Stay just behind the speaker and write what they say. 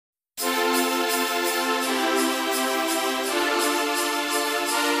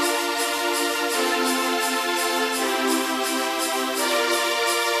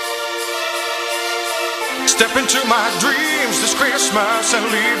Step into my dreams this Christmas and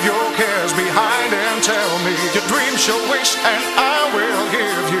leave your cares behind and tell me your dreams, your wish, and I will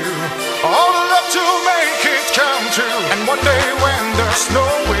give you all the love to make it come true. And one day when the snow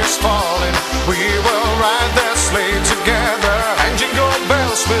is falling, we will ride that sleigh together, and jingle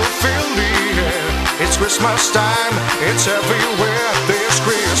bells will fill the air. It's Christmas time, it's everywhere this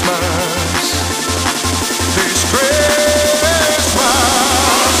Christmas. This Christmas.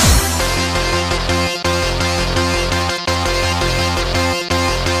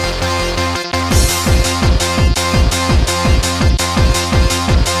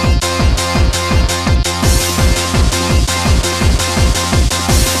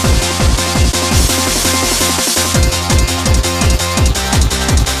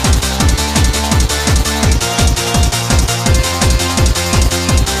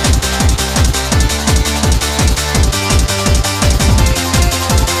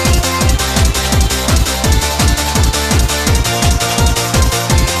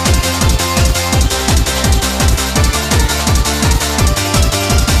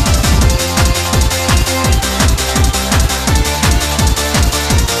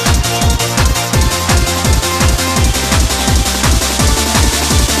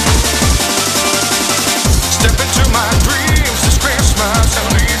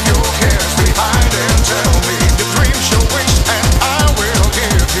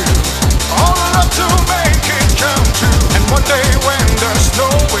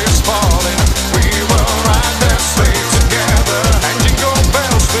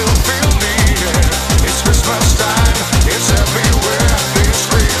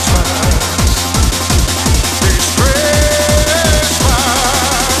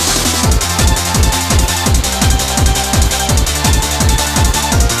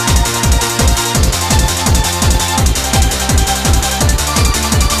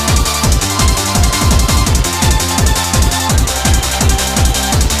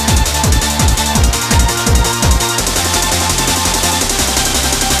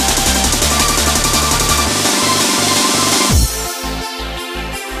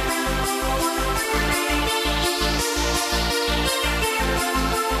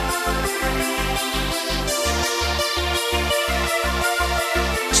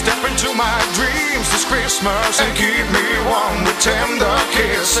 Step into my dreams this Christmas and keep me warm with tender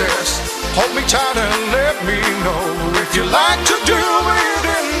kisses. Hold me tight and let me know if you like to do it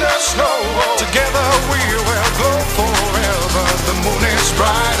in the snow. Together we will glow forever. The moon is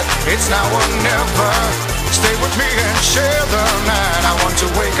bright, it's now or never. Stay with me and share the night. I want to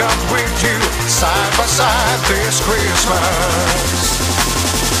wake up with you side by side this Christmas.